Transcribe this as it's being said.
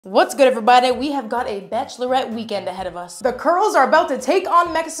What's good, everybody? We have got a Bachelorette weekend ahead of us. The curls are about to take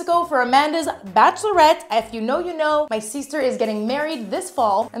on Mexico for Amanda's Bachelorette. If you know, you know. My sister is getting married this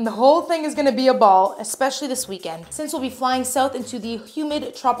fall, and the whole thing is gonna be a ball, especially this weekend. Since we'll be flying south into the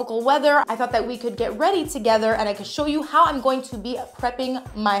humid tropical weather, I thought that we could get ready together and I could show you how I'm going to be prepping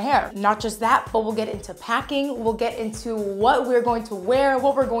my hair. Not just that, but we'll get into packing, we'll get into what we're going to wear,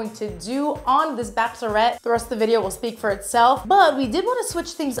 what we're going to do on this Bachelorette. The rest of the video will speak for itself, but we did want to switch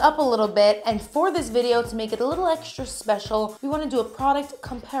things up a little bit, and for this video, to make it a little extra special, we want to do a product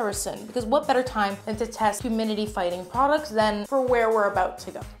comparison, because what better time than to test humidity fighting products than for where we're about to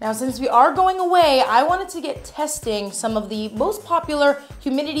go. Now, since we are going away, I wanted to get testing some of the most popular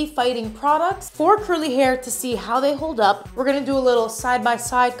humidity fighting products for curly hair to see how they hold up. We're gonna do a little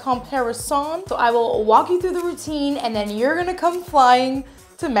side-by-side comparison. So I will walk you through the routine, and then you're gonna come flying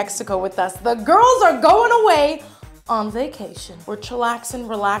to Mexico with us. The girls are going away on vacation. We're chillaxing,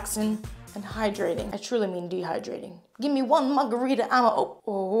 relaxing, and hydrating. I truly mean dehydrating. Give me one margarita,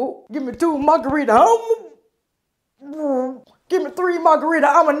 give me two margarita, give me three margarita,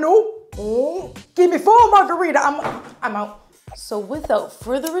 give me four margarita, I'm out. So without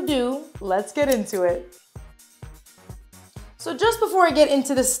further ado, let's get into it. So just before I get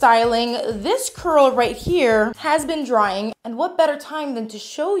into the styling, this curl right here has been drying, and what better time than to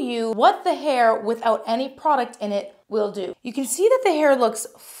show you what the hair without any product in it will do. You can see that the hair looks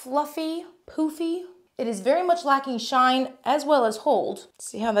fluffy, poofy. It is very much lacking shine as well as hold.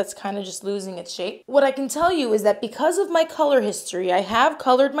 See how that's kind of just losing its shape? What I can tell you is that because of my color history, I have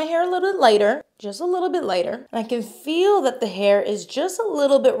colored my hair a little bit lighter, just a little bit lighter. And I can feel that the hair is just a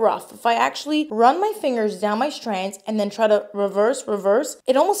little bit rough. If I actually run my fingers down my strands and then try to reverse,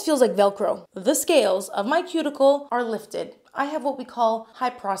 it almost feels like Velcro. The scales of my cuticle are lifted. I have what we call high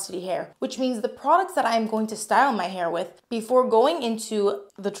porosity hair, which means the products that I am going to style my hair with before going into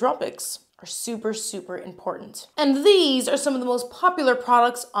the tropics are super, super important. And these are some of the most popular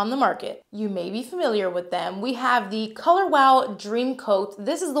products on the market. You may be familiar with them. We have the Color Wow Dream Coat.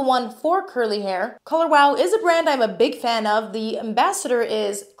 This is the one for curly hair. Color Wow is a brand I'm a big fan of. The ambassador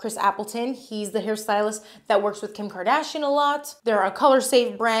is Chris Appleton. He's the hairstylist that works with Kim Kardashian a lot. They're a color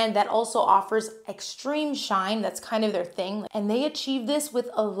safe brand that also offers extreme shine. That's kind of their thing. And they achieve this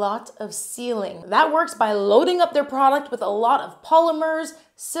with a lot of sealing. That works by loading up their product with a lot of polymers,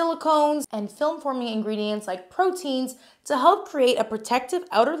 silicones, and film-forming ingredients like proteins to help create a protective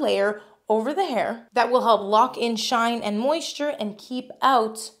outer layer over the hair that will help lock in shine and moisture and keep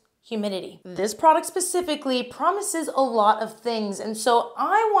out humidity. This product specifically promises a lot of things, and so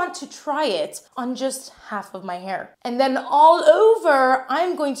I want to try it on just half of my hair. And then all over,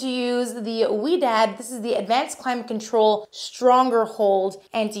 I'm going to use the OUIDAD. This is the Advanced Climate Control Stronger Hold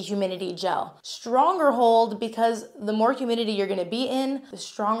Anti-Humidity Gel. Stronger hold because the more humidity you're gonna be in, the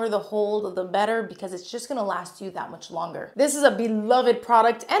stronger the hold, the better, because it's just gonna last you that much longer. This is a beloved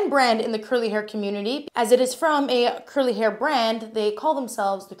product and brand in the curly hair community. As it is from a curly hair brand, they call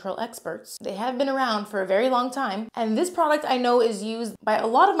themselves the Curl Experts. They have been around for a very long time, and this product I know is used by a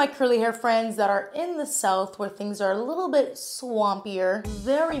lot of my curly hair friends that are in the south where things are a little bit swampier,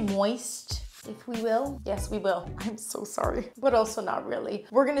 very moist, if we will. Yes, we will. I'm so sorry, but also not really.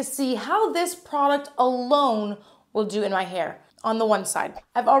 We're gonna see how this product alone will do in my hair. On the one side,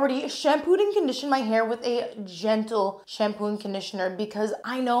 I've already shampooed and conditioned my hair with a gentle shampoo and conditioner because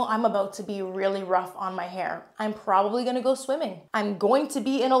I know I'm about to be really rough on my hair. I'm probably gonna go swimming. I'm going to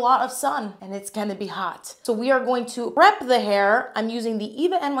be in a lot of sun and it's gonna be hot. So we are going to prep the hair. I'm using the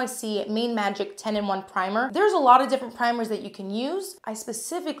Eva NYC Main Magic 10-in-1 primer. There's a lot of different primers that you can use. I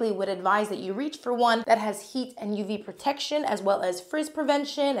specifically would advise that you reach for one that has heat and UV protection as well as frizz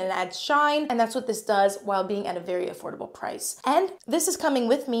prevention and adds shine. And that's what this does while being at a very affordable price. And this is coming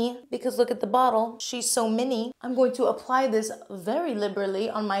with me because look at the bottle. She's so mini. I'm going to apply this very liberally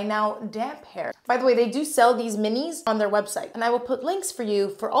on my now damp hair. By the way, they do sell these minis on their website, and I will put links for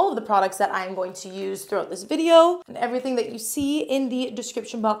you for all of the products that I'm going to use throughout this video and everything that you see in the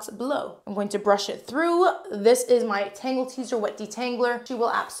description box below. I'm going to brush it through. This is my Tangle Teaser Wet Detangler. She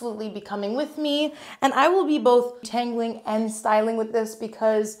will absolutely be coming with me, and I will be both tangling and styling with this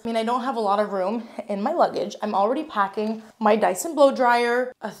because, I don't have a lot of room in my luggage. I'm already packing my Dyson blow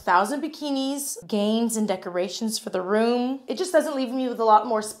dryer, 1,000 bikinis, gains and decorations for the room. It just doesn't leave me with a lot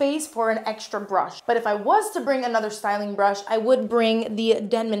more space for an extra brush. But if I was to bring another styling brush, I would bring the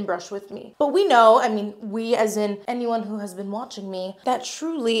Denman brush with me. But we know, we as in anyone who has been watching me, that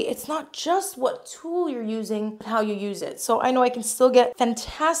truly it's not just what tool you're using, but how you use it. So I know I can still get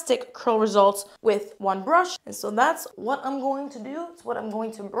fantastic curl results with one brush. And so that's what I'm going to do. It's what I'm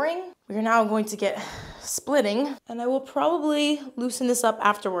going to bring. we're now going to get splitting, and I will probably loosen this up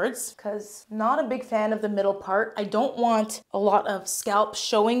afterwards because not a big fan of the middle part. I don't want a lot of scalp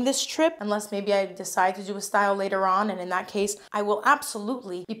showing this trip unless maybe I decide to do a style later on, and in that case I will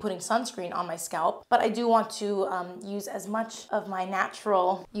absolutely be putting sunscreen on my scalp, but I do want to use as much of my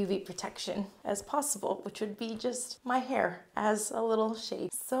natural UV protection as possible, which would be just my hair as a little shade.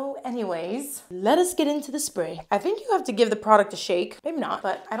 So anyways, let us get into the spray. I think you have to give the product a shake, maybe not,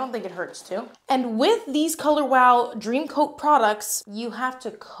 but I don't think it hurts to. And with these Color Wow Dream Coat products, you have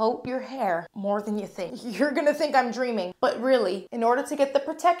to coat your hair more than you think. You're gonna think I'm dreaming, but really, in order to get the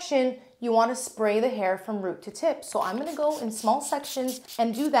protection, you want to spray the hair from root to tip. So I'm gonna go in small sections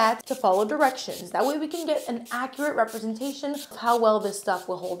and do that to follow directions. That way we can get an accurate representation of how well this stuff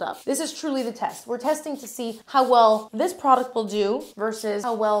will hold up. This is truly the test. We're testing to see how well this product will do versus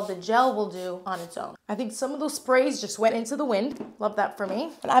how well the gel will do on its own. I think some of those sprays just went into the wind. Love that for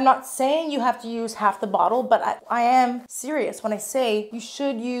me. And I'm not saying you have to use half the bottle, but I am serious when I say you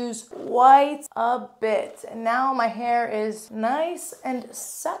should use quite a bit. And now my hair is nice and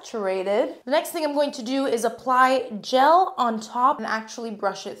saturated. The next thing I'm going to do is apply gel on top and actually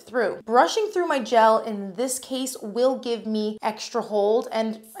brush it through. Brushing through my gel in this case will give me extra hold.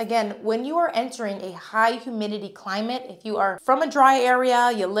 And again, when you are entering a high humidity climate, if you are from a dry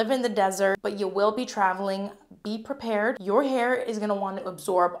area, you live in the desert, but you will be traveling, be prepared. Your hair is going to want to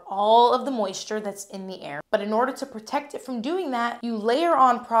absorb all of the moisture that's in the air. But in order to protect it from doing that, you layer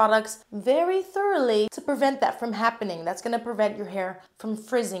on products very thoroughly to prevent that from happening. That's going to prevent your hair from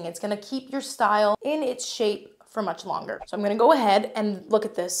frizzing. It's going to keep your style in its shape for much longer. So I'm gonna go ahead and look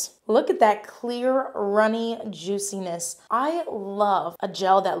at this. Look at that clear, runny juiciness. I love a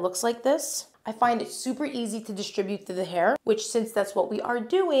gel that looks like this. I find it super easy to distribute through the hair, which since that's what we are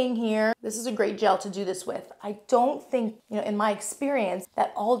doing here, this is a great gel to do this with. I don't think, in my experience,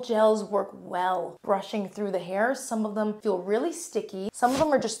 that all gels work well brushing through the hair. Some of them feel really sticky. Some of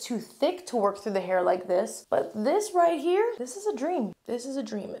them are just too thick to work through the hair like this. But this right here, this is a dream. This is a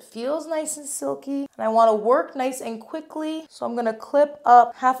dream. It feels nice and silky, and I want to work nice and quickly. So I'm gonna clip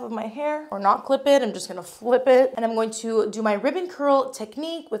up half of my hair, or not clip it, I'm just gonna flip it. And I'm going to do my ribbon curl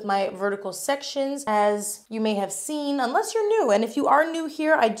technique with my vertical sections, as you may have seen, unless you're new. And if you are new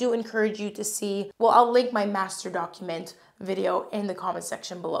here, I do encourage you to see, well, I'll link my master document video in the comment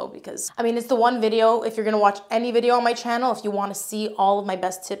section below, because it's the one video. If you're gonna watch any video on my channel, if you want to see all of my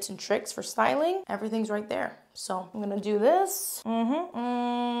best tips and tricks for styling, everything's right there. So I'm gonna do this.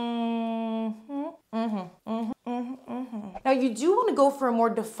 Now you do want to go for a more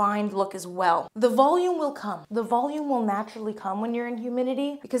defined look as well. The volume will come. The volume will naturally come when you're in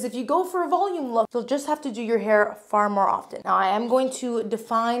humidity, because if you go for a volume look, you'll just have to do your hair far more often. Now I am going to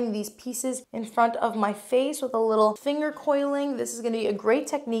define these pieces in front of my face with a little finger coiling. This is going to be a great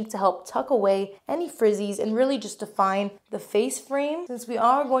technique to help tuck away any frizzies and really just define the face frame. Since we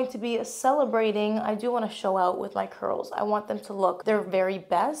are going to be celebrating, I do want to show out with my curls. I want them to look their very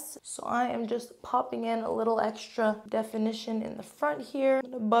best. So I am just popping in a little extra definition in the front here.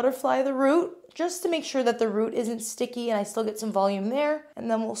 I'm gonna butterfly the root just to make sure that the root isn't sticky and I still get some volume there,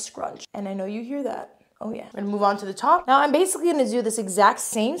 and then we'll scrunch. And I know you hear that. Oh yeah. I'm gonna move on to the top. Now I'm basically gonna do this exact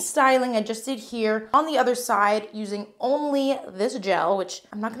same styling I just did here on the other side using only this gel, which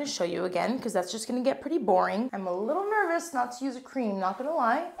I'm not gonna show you again because that's just gonna get pretty boring. I'm a little nervous not to use a cream, not gonna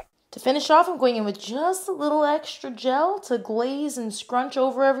lie. To finish off, I'm going in with just a little extra gel to glaze and scrunch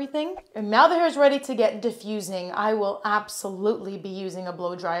over everything. And now the hair is ready to get diffusing. I will absolutely be using a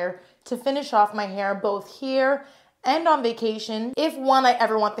blow dryer to finish off my hair, both here and on vacation. If one, I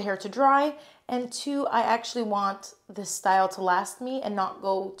ever want the hair to dry, and two, I actually want this style to last me and not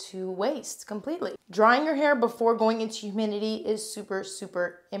go to waste completely. Drying your hair before going into humidity is super,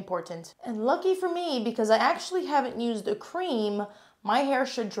 super important. And lucky for me, because I actually haven't used a cream, my hair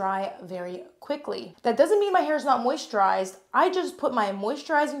should dry very quickly. That doesn't mean my hair is not moisturized. I just put my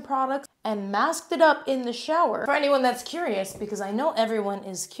moisturizing products and masked it up in the shower. For anyone that's curious, because I know everyone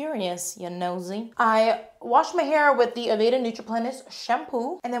is curious, you nosy, I washed my hair with the Aveda Nutriplenish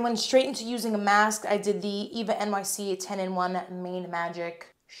shampoo and then went straight into using a mask. I did the Eva NYC 10-in-1 Main Magic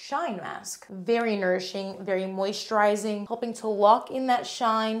Shine Mask. Very nourishing, very moisturizing, helping to lock in that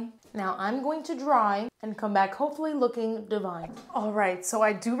shine. Now I'm going to dry and come back hopefully looking divine. All right, so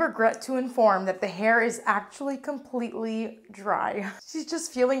I do regret to inform that the hair is actually completely dry. She's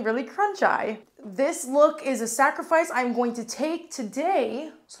just feeling really crunchy. This look is a sacrifice I'm going to take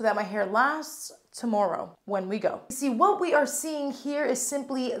today so that my hair lasts tomorrow when we go. See, what we are seeing here is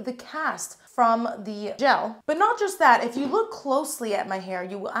simply the cast from the gel. But not just that, if you look closely at my hair,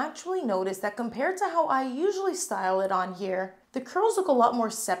 you will actually notice that compared to how I usually style it on here, the curls look a lot more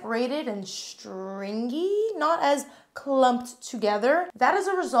separated and stringy, not as clumped together. That is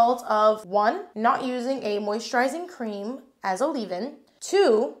a result of 1, not using a moisturizing cream as a leave-in,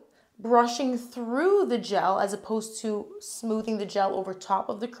 2, brushing through the gel as opposed to smoothing the gel over top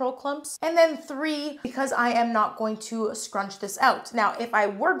of the curl clumps. And then 3, because I am not going to scrunch this out. Now, if I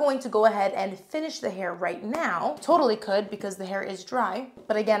were going to go ahead and finish the hair right now, totally could because the hair is dry.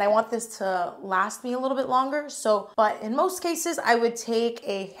 But again, I want this to last me a little bit longer. But in most cases, I would take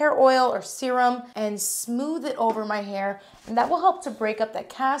a hair oil or serum and smooth it over my hair. And that will help to break up that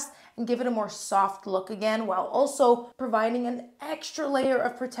cast and give it a more soft look again, while also providing an extra layer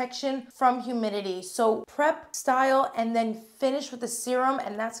of protection from humidity. So prep, style, and then finish with the serum,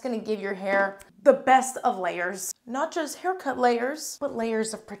 and that's gonna give your hair the best of layers. Not just haircut layers, but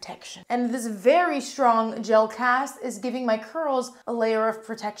layers of protection. And this very strong gel cast is giving my curls a layer of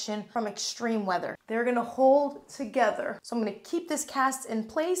protection from extreme weather. They're gonna hold together. So I'm gonna keep this cast in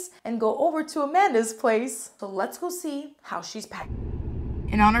place and go over to Amanda's place. So let's go see how she's packed.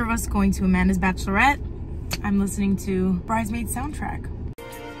 In honor of us going to Amanda's Bachelorette, I'm listening to Bridesmaid soundtrack.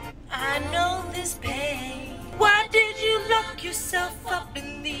 I know this pain. Why did you lock yourself up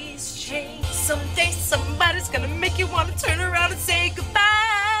in these chains? Someday somebody's gonna make you wanna turn around and say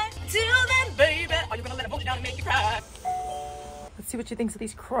goodbye. Till then, baby, are you gonna let it hold you down and make you cry? Let's see what she thinks of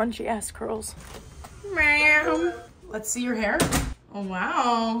these crunchy ass curls. Meow. Let's see your hair. Oh,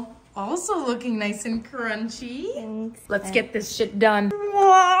 wow. Also looking nice and crunchy. Thanks. Let's get this shit done.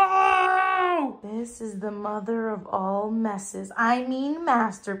 Whoa! This is the mother of all messes. I mean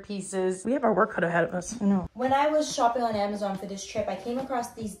masterpieces. We have our work cut ahead of us. I know. When I was shopping on Amazon for this trip, I came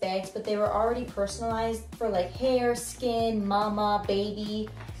across these bags, but they were already personalized for like hair, skin, mama, baby.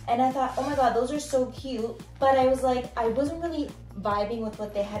 And I thought, oh my God, those are so cute. But I was like, I wasn't really vibing with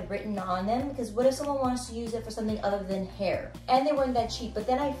what they had written on them, because what if someone wants to use it for something other than hair? And they weren't that cheap. But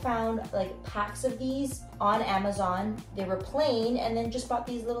then I found like packs of these on Amazon. They were plain, and then just bought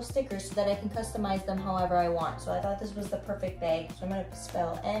these little stickers so that I can customize them however I want. So I thought this was the perfect bag. So I'm gonna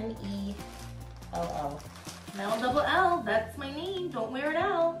spell M-E-L-L. Mell double L, that's my name. Don't wear it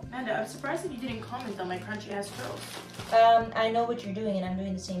out. Amanda, I'm surprised that you didn't comment on my crunchy ass curls. I know what you're doing, and I'm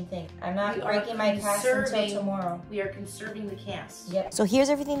doing the same thing. I'm not breaking my cast until tomorrow. We are conserving the cast. Yep. So here's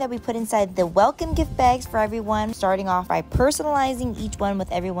everything that we put inside the welcome gift bags for everyone, starting off by personalizing each one with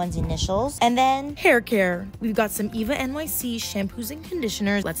everyone's initials. And then hair care. We've got some Eva NYC shampoos and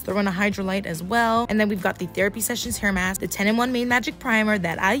conditioners. Let's throw in a Hydrolite as well. And then we've got the Therapy Sessions hair mask, the 10-in-1 Main Magic Primer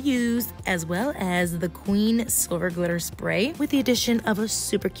that I used, as well as the Kweeen Silver Glitter Spray with the addition of a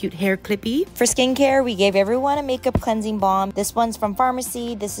super cute hair clippy. For skincare, we gave everyone a makeup cleansing balm. This one's from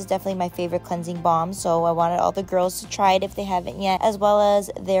Pharmacy. This is definitely my favorite cleansing balm, so I wanted all the girls to try it if they haven't yet, as well as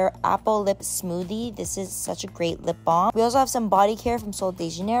their Apple Lip Smoothie. This is such a great lip balm. We also have some body care from Sol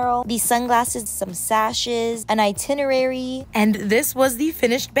de Janeiro, these sunglasses, some sashes, an itinerary, and this was the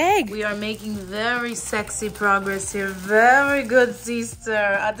finished bag. We are making very sexy progress here. Very good,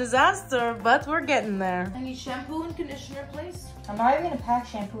 sister. A disaster, but we're getting there. I need shampoo and conditioner, please. I'm not even gonna pack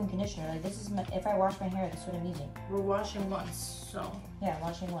shampoo and conditioner. Like, this is my, if I wash my hair, that's what I'm using. We're washing once, so. Yeah,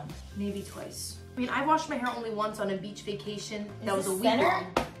 washing once. Maybe twice. I mean, I washed my hair only once on a beach vacation. That was a week center? long.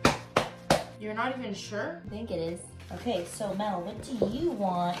 You're not even sure? I think it is. Okay, so Mel, what do you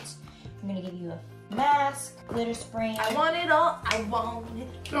want? I'm gonna give you a mask, glitter spray. I want it all. I want it.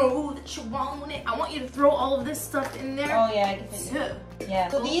 Throw that you want it. I want you to throw all of this stuff in there. Oh yeah, I can fit it. Yeah.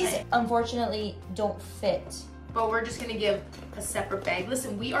 So these unfortunately don't fit. But we're just gonna give a separate bag.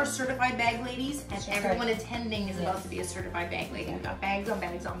 Listen, we are certified bag ladies, and everyone attending is about to be a certified bag lady. We got bags on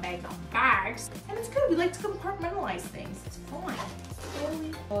bags on bags on bags. And it's good. We like to compartmentalize things. It's fun.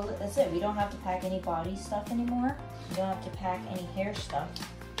 Well, that's it. We don't have to pack any body stuff anymore. We don't have to pack any hair stuff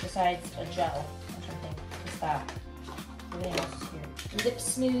besides a gel or something. Just that. Everything else is here. Lip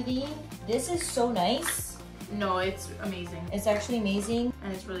smoothie. This is so nice. No, it's amazing. It's actually amazing.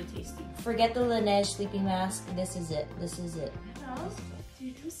 And it's really tasty. Forget the Laneige sleeping mask. This is it. This is it.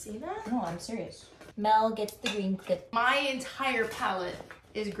 Did you see that? No, I'm serious. Mel gets the green clip. My entire palette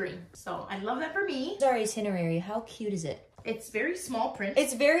is green. So I love that for me. Our itinerary. How cute is it? It's very small print.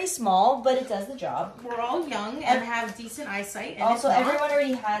 It's very small, but it does the job. We're all young and have decent eyesight. And also, everyone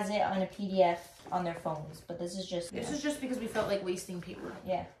already has it on a PDF on their phones, but this is just... This is just because we felt like wasting paper.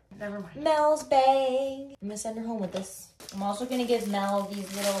 Yeah. Never mind. Mel's bag. I'm gonna send her home with this. I'm also gonna give Mel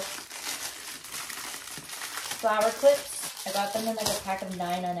these little flower clips. I got them in like a pack of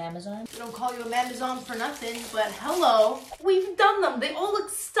 9 on Amazon. We don't call you a Amazon for nothing, but hello. We've done them. They all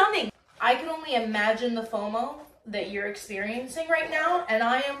look stunning. I can only imagine the FOMO that you're experiencing right now, and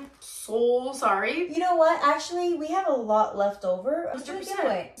I am so sorry. You know what? Actually, we have a lot left over. Let's do a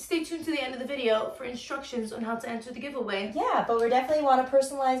giveaway. Stay tuned to the end of the video for instructions on how to enter the giveaway. Yeah, but we definitely want to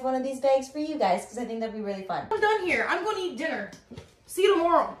personalize one of these bags for you guys because I think that'd be really fun. I'm done here. I'm going to eat dinner. See you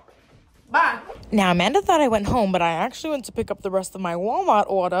tomorrow. Bye. Now, Amanda thought I went home, but I actually went to pick up the rest of my Walmart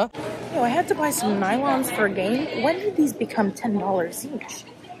order. Yo, I had to buy some nylons for a game. When did these become $10 each?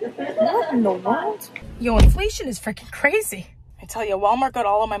 What in the world? Yo, inflation is freaking crazy. I tell you, Walmart got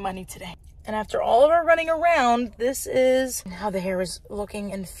all of my money today. And after all of our running around, this is how the hair is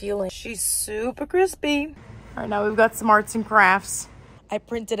looking and feeling. She's super crispy. All right, now we've got some arts and crafts. I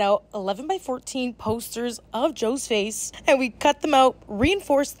printed out 11 by 14 posters of Joe's face, and we cut them out,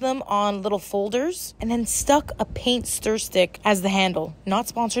 reinforced them on little folders, and then stuck a paint stir stick as the handle. Not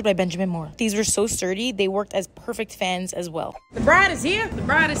sponsored by Benjamin Moore. These were so sturdy, they worked as perfect fans as well. The bride is here. The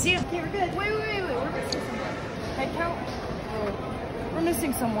bride is here. Okay, we're good. Wait. We're missing someone. Head count. Oh, we're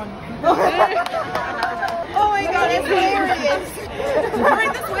missing someone. Oh my God, it's hilarious. All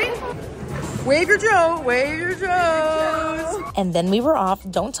right, this way. Wave your Joe. Wave your Joes. And then we were off.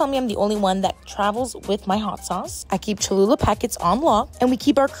 Don't tell me I'm the only one that travels with my hot sauce. I keep Cholula packets on lock, and we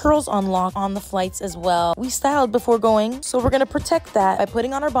keep our curls on lock on the flights as well. We styled before going, so we're gonna protect that by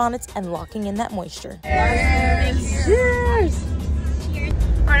putting on our bonnets and locking in that moisture. Cheers! Cheers!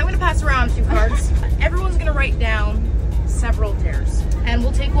 All right, I'm gonna pass around a few cards. Everyone's gonna write down several dares, and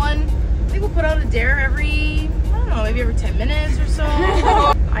we'll take one. I think we'll put out a dare every, I don't know, maybe every 10 minutes or so.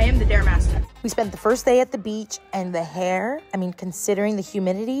 I am the dare master. We spent the first day at the beach, and the hair, I mean, considering the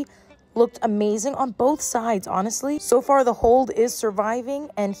humidity, looked amazing on both sides, honestly. So far, the hold is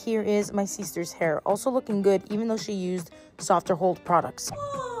surviving, and here is my sister's hair. Also looking good, even though she used softer hold products.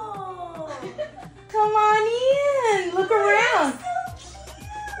 Oh, come on in. Look around.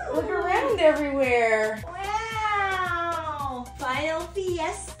 So look around everywhere. Wow. Final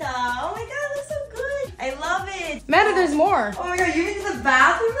fiesta. Oh my God, it looks so good. I love it. Amanda, there's more. Oh my God, you've been to the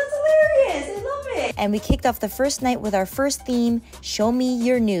bathroom? That's hilarious. I love it. And we kicked off the first night with our first theme, Show Me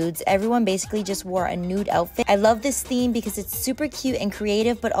Your Nudes. Everyone basically just wore a nude outfit. I love this theme because it's super cute and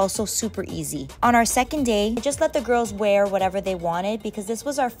creative, but also super easy. On our second day, I just let the girls wear whatever they wanted because this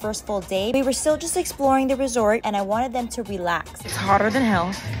was our first full day. We were still just exploring the resort, and I wanted them to relax. It's hotter than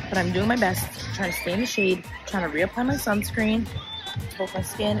hell, but I'm doing my best, trying to stay in the shade, trying to reapply my sunscreen to both my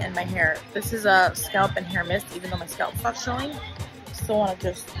skin and my hair. This is a scalp and hair mist, even though my scalp's not showing. Still want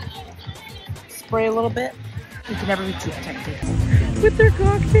to just spray a little bit. You can never be too protected. With their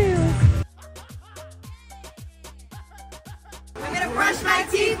cocktails. I'm gonna brush my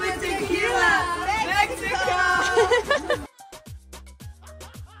teeth with tequila. Mexico.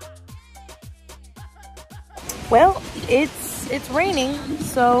 Well, it's raining,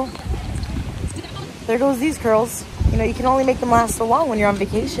 so there goes these curls. You know, you can only make them last so long when you're on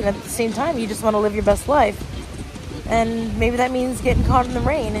vacation. At the same time, you just want to live your best life. And maybe that means getting caught in the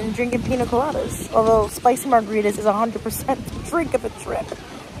rain and drinking pina coladas. Although spicy margaritas is 100% drink of the trip.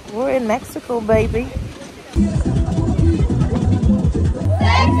 We're in Mexico, baby.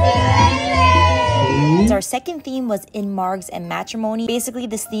 Our second theme was in Margs and Matrimony. Basically,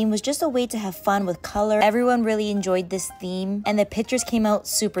 this theme was just a way to have fun with color. Everyone really enjoyed this theme, and the pictures came out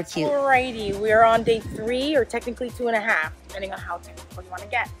super cute. Alrighty, we're on day 3, or technically 2.5, depending on how technical you want to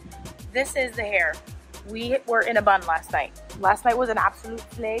get. This is the hair. We were in a bun last night. Last night was an absolute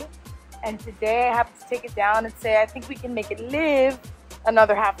slay, and today I have to take it down and say I think we can make it live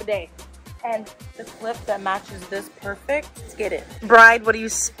another half a day. And the clip that matches this perfect. Let's get it. Bride, what are you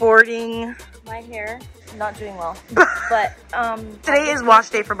sporting? My hair, not doing well. But today is wash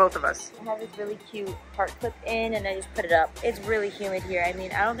day for both of us. I have this really cute part clip in, and I just put it up. It's really humid here. I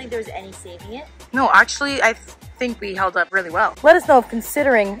mean, I don't think there's any saving it. No, actually, I think we held up really well. Let us know if,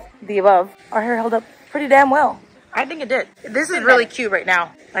 considering the above, our hair held up pretty damn well. I think it did. This is really cute right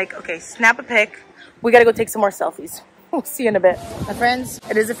now. Like, okay, snap a pic. We gotta go take some more selfies. We'll see you in a bit. My friends,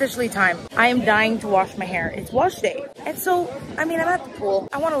 it is officially time. I am dying to wash my hair. It's wash day. And so, I mean, I'm at the pool.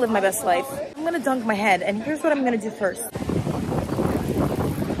 I want to live my best life. I'm gonna dunk my head, and here's what I'm gonna do first.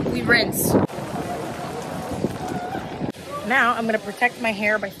 We rinse. Now, I'm gonna protect my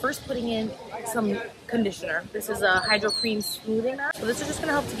hair by first putting in some conditioner. This is a Hydro Cream Smoothing Mask. So this is just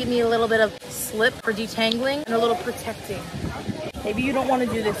gonna help to give me a little bit of slip for detangling and a little protecting. Maybe you don't want to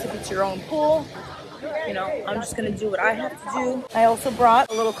do this if it's your own pool. You know, I'm just gonna do what I have to do. I also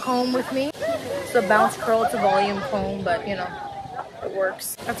brought a little comb with me. It's a bounce curl, it's a volume comb, but you know, it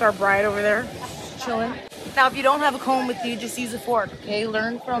works. That's our bride over there, chilling. Now, if you don't have a comb with you, just use a fork, okay?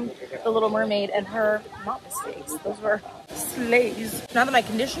 Learn from the Little Mermaid and her, not mistakes, those were slays. Now that my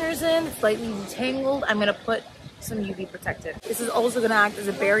conditioner's in, slightly detangled, I'm gonna put some UV protectant. This is also gonna act as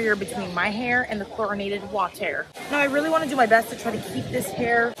a barrier between my hair and the chlorinated water. Now, I really wanna do my best to try to keep this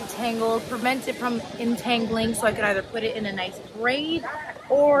hair detangled, prevent it from entangling, so I could either put it in a nice braid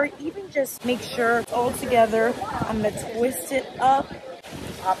or even just make sure it's all together. I'm gonna twist it up,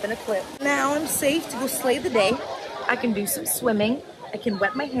 pop in a clip. Now I'm safe to go slay the day. I can do some swimming. I can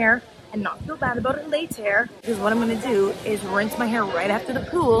wet my hair and not feel bad about it later, because what I'm gonna do is rinse my hair right after the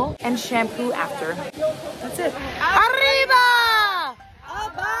pool and shampoo after. That's it. Arriba!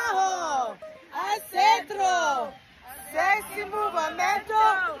 Abajo! Al centro! Sexy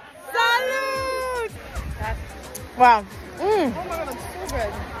movimiento! Salud! Wow. Oh my God, that's so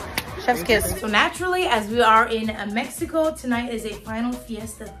good. Chef's kiss. So naturally, as we are in Mexico, tonight is a final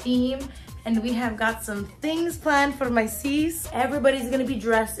fiesta theme. And we have got some things planned for my sis. Everybody's gonna be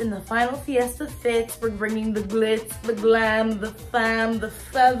dressed in the final fiesta fits. We're bringing the glitz, the glam, the fam, the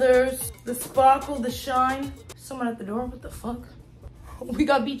feathers, the sparkle, the shine. Someone at the door, what the fuck? We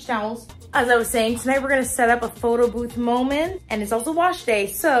got beach towels. As I was saying, tonight we're gonna set up a photo booth moment, and it's also wash day.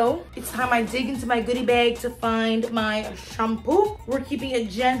 So it's time I dig into my goodie bag to find my shampoo. We're keeping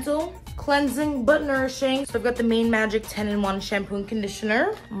it gentle, cleansing but nourishing. So I've got the main Magic 10-in-1 shampoo and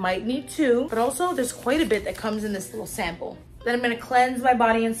conditioner. Might need two, but also there's quite a bit that comes in this little sample. Then I'm gonna cleanse my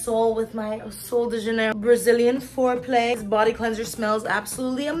body and soul with my Sol de Janeiro Brazilian Foreplay. This body cleanser smells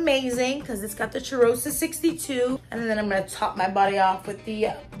absolutely amazing because it's got the Cheirosa 62. And then I'm gonna top my body off with the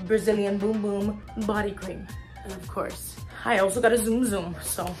Brazilian Boom Boom body cream. And of course, I also got a Zoom Zoom,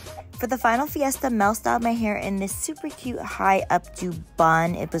 so. For the final fiesta, Mel styled my hair in this super cute high updo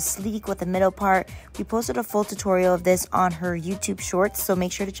bun. It was sleek with the middle part. We posted a full tutorial of this on her YouTube shorts, so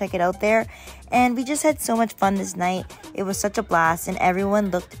make sure to check it out there. And we just had so much fun this night. It was such a blast, and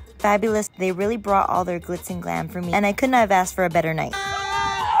everyone looked fabulous. They really brought all their glitz and glam for me, and I couldn't have asked for a better night.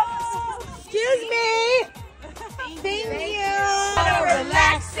 Excuse me. Thank you.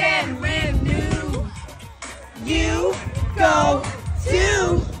 Relax and renew. You go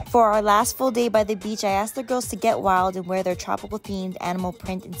to. For our last full day by the beach, I asked the girls to get wild and wear their tropical themed animal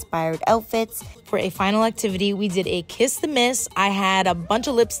print inspired outfits. For a final activity, we did a kiss the miss. I had a bunch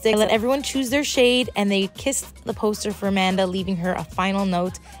of lipsticks. I let everyone choose their shade, and they kissed the poster for Amanda, leaving her a final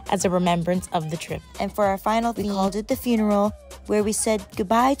note as a remembrance of the trip. And for our final theme, we called it the funeral, where we said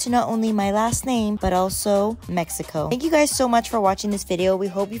goodbye to not only my last name, but also Mexico. Thank you guys so much for watching this video. We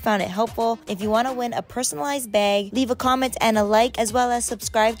hope you found it helpful. If you want to win a personalized bag, leave a comment and a like, as well as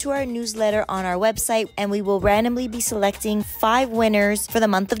subscribe to our newsletter on our website, and we will randomly be selecting 5 winners for the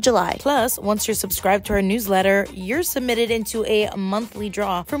month of July. Plus, once you're subscribed to our newsletter, you're submitted into a monthly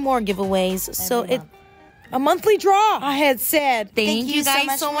draw for more giveaways. A monthly draw, I had said. Thank you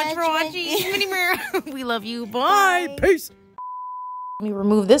guys so much for watching. We love you. Bye. Peace. Let me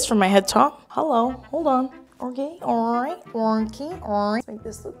remove this from my head top. Hello. Hold on. Okay. All right. Okay. All right. Make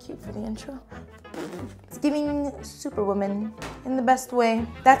this look cute for the intro. It's giving Superwoman in the best way.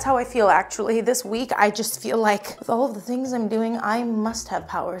 That's how I feel actually. This week, I just feel like with all of the things I'm doing, I must have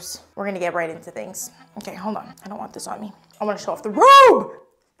powers. We're gonna get right into things. Okay, hold on. I don't want this on me. I wanna show off the robe!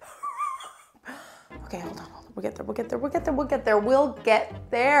 Okay, hold on. We'll get there, we'll get there, we'll get there, we'll get there, we'll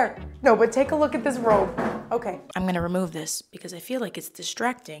get there. No, but take a look at this robe. Okay. I'm gonna remove this because I feel like it's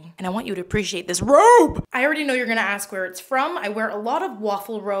distracting and I want you to appreciate this robe. I already know you're gonna ask where it's from. I wear a lot of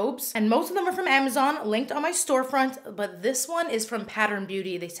waffle robes and most of them are from Amazon, linked on my storefront, but this one is from Pattern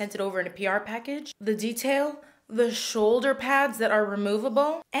Beauty. They sent it over in a PR package. The detail, the shoulder pads that are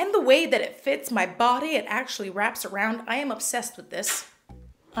removable, and the way that it fits my body, it actually wraps around. I am obsessed with this.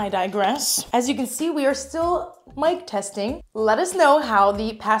 I digress. As you can see, we are still mic testing. Let us know how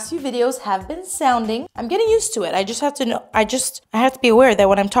the past few videos have been sounding. I'm getting used to it. I just have to know, I have to be aware that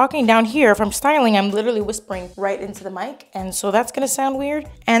when I'm talking down here, if I'm styling, I'm literally whispering right into the mic. And so that's gonna sound weird.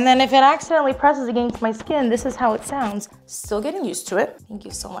 And then if it accidentally presses against my skin, this is how it sounds. Still getting used to it. Thank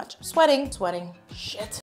you so much. Sweating, shit.